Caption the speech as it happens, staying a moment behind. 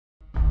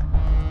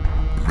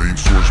Main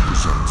Source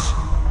presents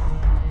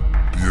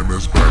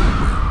DMS Battle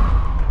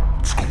Ring.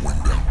 It's going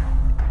down.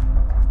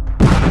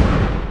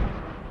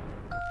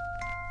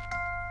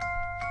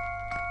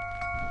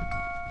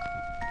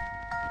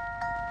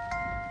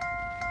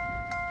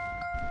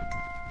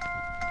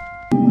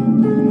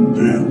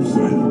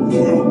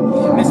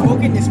 Been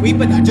smoking this weed,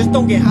 but I just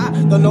don't get high.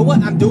 Don't know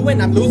what I'm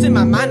doing, I'm losing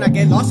my mind. I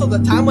get lost all the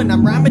time when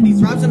I'm rhyming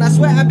these rhymes, and I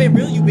swear I've been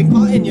real, you've been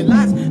caught in your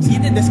lies. See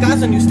the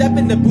disguise when you step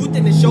in the booth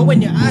and it's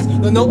showing your eyes.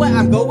 Don't know where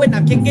I'm going,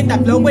 I'm kicking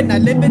that flow and I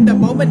live in the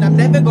moment. I'm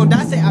never gonna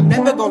die, say I'm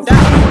never gonna die.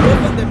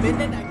 Live in the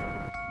minute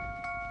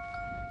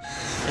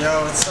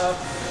Yo, what's up?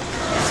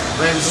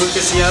 My name's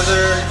Lucas the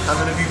Other. I'm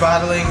gonna be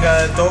battling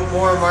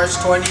Dopemor March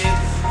 20th.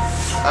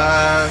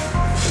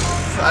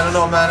 I don't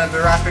know, man. I've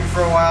been rapping for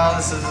a while.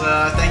 This is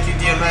thank you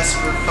DMS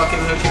for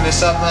fucking hooking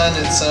this up, man.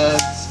 It's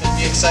gonna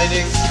be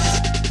exciting.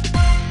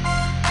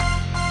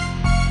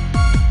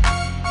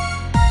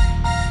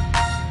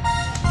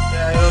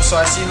 Yeah, yo.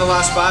 So I seen the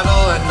last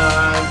battle, and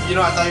you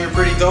know, I thought you were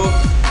pretty dope.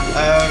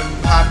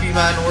 Happy,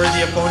 man.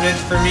 Worthy opponent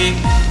for me,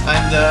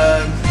 and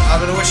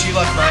I'm gonna wish you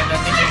luck, man. I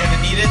think you're gonna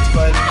need it.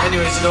 But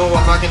anyways, you know,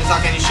 I'm not gonna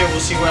talk any shit.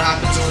 We'll see what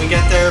happens when we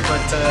get there.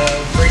 But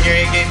bring your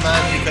A game, man,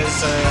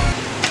 because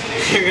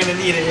you're gonna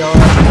need it, yo.